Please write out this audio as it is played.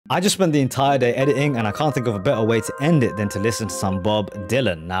I just spent the entire day editing and I can't think of a better way to end it than to listen to some Bob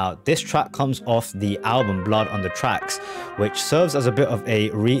Dylan. Now, this track comes off the album Blood on the Tracks, which serves as a bit of a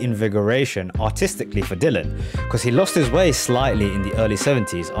reinvigoration artistically for Dylan, because he lost his way slightly in the early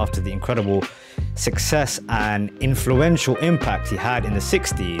 70s after the incredible success and influential impact he had in the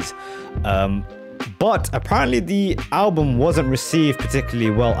 60s. But apparently the album wasn't received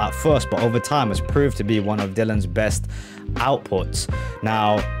particularly well at first, but over time has proved to be one of Dylan's best outputs.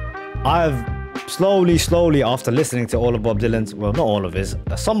 Now, I've slowly after listening to all of Bob Dylan's, well, not all of his,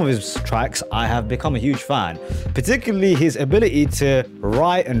 some of his tracks, I have become a huge fan, particularly his ability to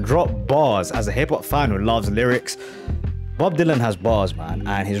write and drop bars. As a hip-hop fan who loves lyrics, Bob Dylan has bars, man,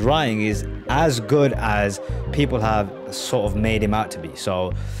 and his writing is as good as people have sort of made him out to be.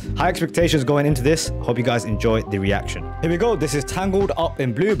 So high expectations going into this. Hope you guys enjoy the reaction. Here we go. This is Tangled Up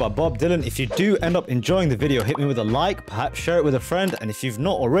in Blue by Bob Dylan. If you do end up enjoying the video, hit me with a like, perhaps share it with a friend, and if you've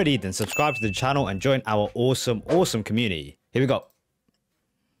not already, then subscribe to the channel and join our awesome community. Here we go.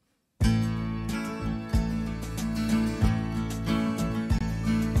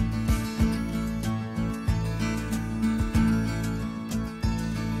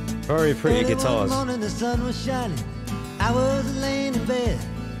 Very pretty guitars. One morning the sun was shining. I was laying in bed,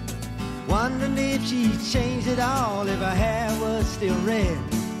 wondering if she changed at all, if her hair was still red.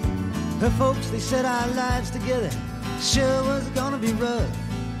 Her folks, they said our lives together sure was gonna be rough.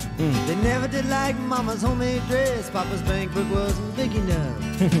 They never did like Mama's homemade dress. Papa's bank book wasn't big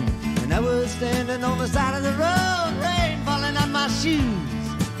enough. And I was standing on the side of the road, rain falling on my shoes,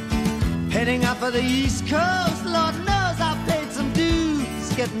 heading out for the East Coast. Lord knows I paid some dues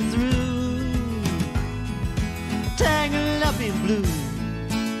getting through, tangled up in blue.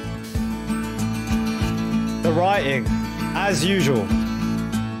 The writing, as usual.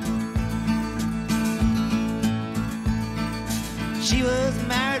 She was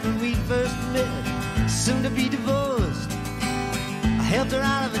married when we first met, soon to be divorced. I helped her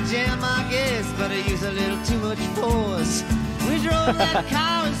out of a jam, I guess, but I used a little too much force. We drove that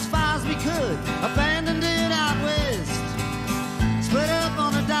car as far as we could, abandoned it out west. Split up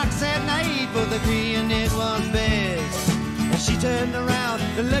on the docks at night, both agreeing it was best. And she turned around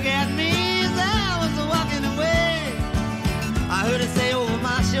to look at me as I was walking away. I heard her say over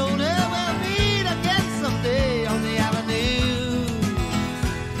my shoulder, we'll meet again someday on the avenue,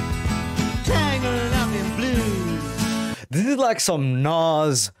 tangled up in blue. This is like some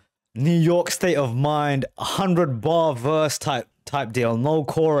Nas, New York State of Mind, 100-bar verse type deal. No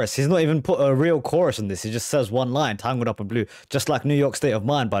chorus. He's not even put a real chorus on this. He just says one line, tangled up in blue, just like New York State of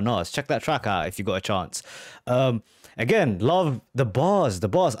Mind by Nas. Check that track out if you got a chance. Again, love the bars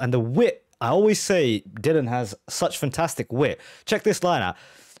and the wit. I always say Dylan has such fantastic wit. Check this line out.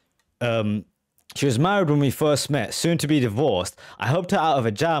 She was married when we first met, soon to be divorced. I helped her out of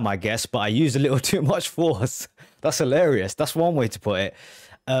a jam, I guess, but I used a little too much force. That's hilarious. That's one way to put it.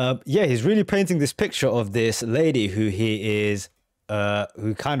 Yeah, he's really painting this picture of this lady who he is,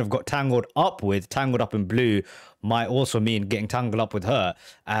 who kind of got tangled up with. Tangled up in blue might also mean getting tangled up with her.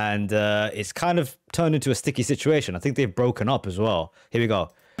 And it's kind of turned into a sticky situation. I think they've broken up as well. Here we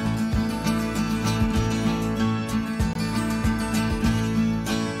go.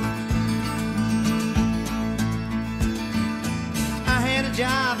 I had a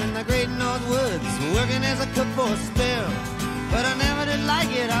job in the great North Woods, working as a cook for a spell. But I never did like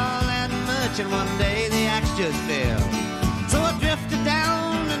it all that much, and one day the axe just fell. So I drifted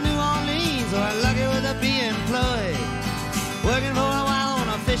down to New Orleans, where I'm lucky with a be employed, working for a while on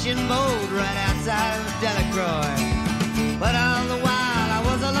a fishing boat right outside of Delacroix. But all the while I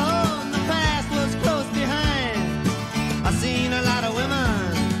was alone, the past was close behind. I seen a lot of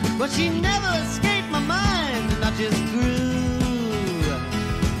women, but she never escaped my mind, and I just grew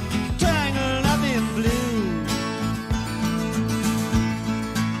tangled up in blue.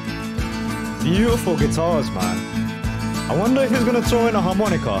 Beautiful guitars, man. I wonder if he's gonna throw in a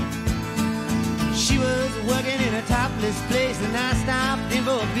harmonica. She was working in a topless place, and I stopped in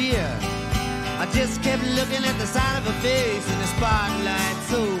for a beer. I just kept looking at the side of her face in the spotlight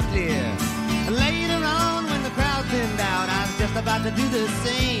so clear. And later on, when the crowd thinned out, I was just about to do the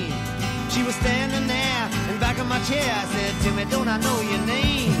same. She was standing there in back of my chair. I said to me, don't I know your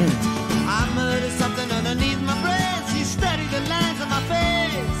name? I muttered something underneath my breath. She studied the lines on my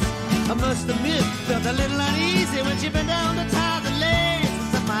face. I must admit, felt a little uneasy when she bent down to tie the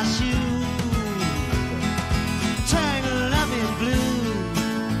laces of my shoe, tangled up in blue.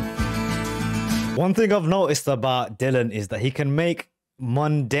 One thing I've noticed about Dylan is that he can make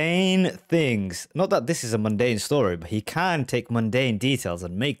mundane things, not that this is a mundane story, but he can take mundane details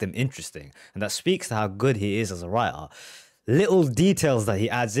and make them interesting. And that speaks to how good he is as a writer. little details that he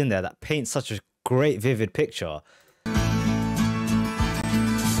adds in there that paint such a great vivid picture.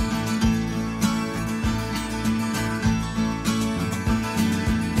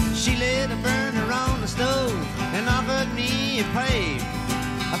 She lit a burner on the stove and offered me a pipe.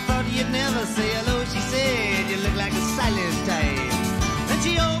 I thought you'd never say hello, she said, you look like a silent type. Then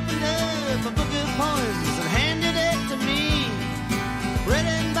she opened up a book of poems and handed it to me,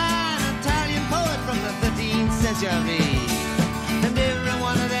 written by an Italian poet from the 13th century. And every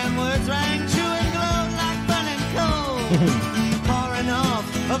one of them words rang true and glowed like burning coal, pouring off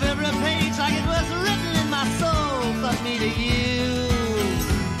of every page like it was written in my soul. Fuck me to you,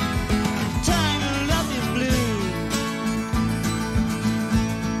 tangled up in blue.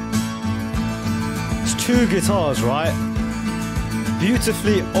 It's two guitars, right?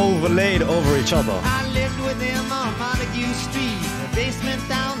 Beautifully overlaid over each other. I lived with him on Montague Street, the basement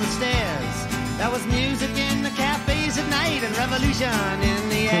down the stairs. There was music in the cafes at night and revolution in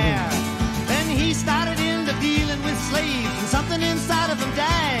the air. Then he started into dealing with slaves and something inside of him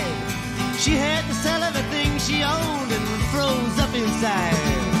died. She had to sell everything she owned and froze up inside.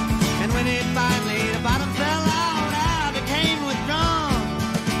 And when it finally, the bottom fell out, I became withdrawn.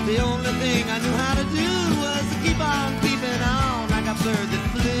 The only thing I knew how to do was to keep on keeping on like a bird that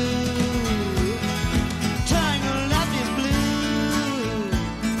flew, tangled up in blue.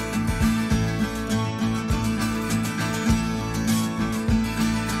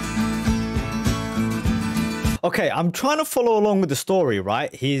 Okay, I'm trying to follow along with the story,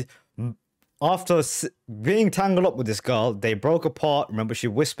 right? After being tangled up with this girl, they broke apart. Remember, she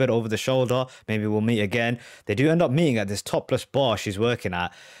whispered over the shoulder, maybe we'll meet again. They do end up meeting at this topless bar she's working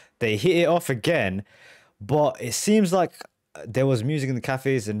at. They hit it off again, but it seems like there was music in the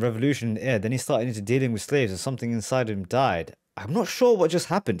cafes and revolution in the air. Then he started into dealing with slaves and something inside him died. I'm not sure what just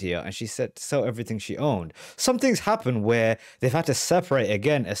happened here. And she said to sell everything she owned. Something's happened where they've had to separate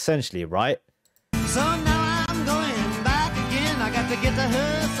again, essentially, right? So now I'm going back again. I got to get to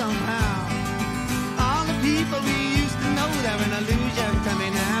her somehow. All the people we used to know, they're an illusion to me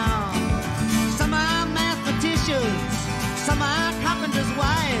now. Some are mathematicians, some are carpenters'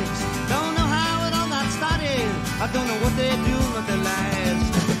 wives. Don't know how it all got started. I don't know what they're doing with their lives.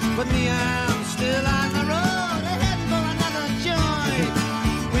 But me, I'm still on the road, heading for another joint.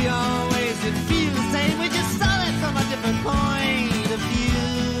 We always did feel the same, we just saw it from a different point of view.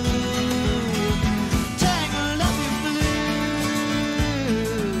 Tangled up in blue.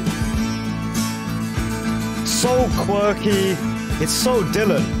 So quirky. It's so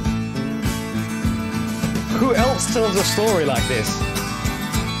Dylan. Who else tells a story like this?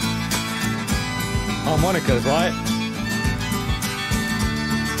 Harmonicas, right?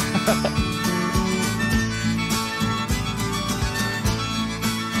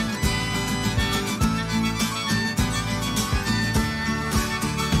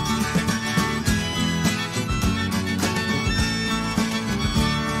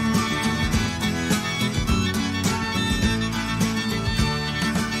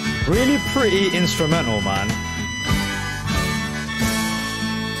 Really pretty instrumental, man.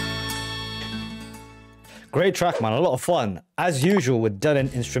 Great track, man. A lot of fun. As usual with Dylan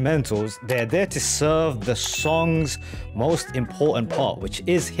instrumentals, they're there to serve the song's most important part, which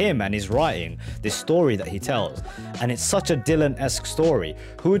is him and his writing, this story that he tells. And it's such a Dylan-esque story.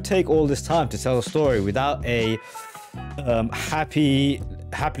 Who would take all this time to tell a story without a happily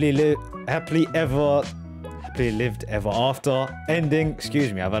lived ever after ending?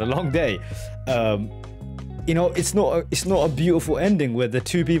 Excuse me, I've had a long day. You know, it's not a beautiful ending where the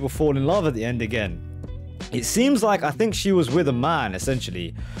two people fall in love at the end again. It seems like, I think she was with a man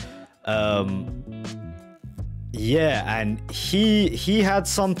essentially. Yeah, and he had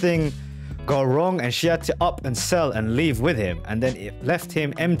something go wrong and she had to up and sell and leave with him, and then it left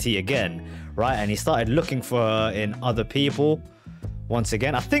him empty again, right? And he started looking for her in other people once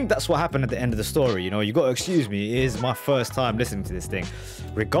again. I think that's what happened at the end of the story. You know, you got to excuse me, it is my first time listening to this thing.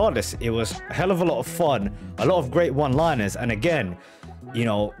 Regardless, it was a hell of a lot of fun, a lot of great one-liners, and again, you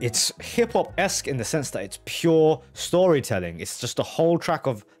know, it's hip-hop-esque in the sense that it's pure storytelling. It's just a whole track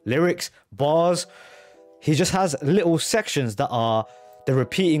of lyrics, bars. He just has little sections that are the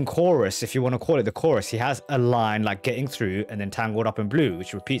repeating chorus, if you want to call it the chorus. He has a line like getting through and then tangled up in blue,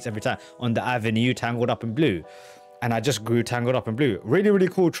 which repeats every time. On the avenue, tangled up in blue. And I just grew tangled up in blue. Really, really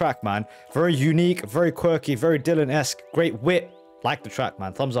cool track, man. Very unique, very quirky, very Dylan-esque. Great wit. Like the track,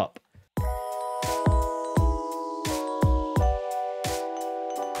 man. Thumbs up.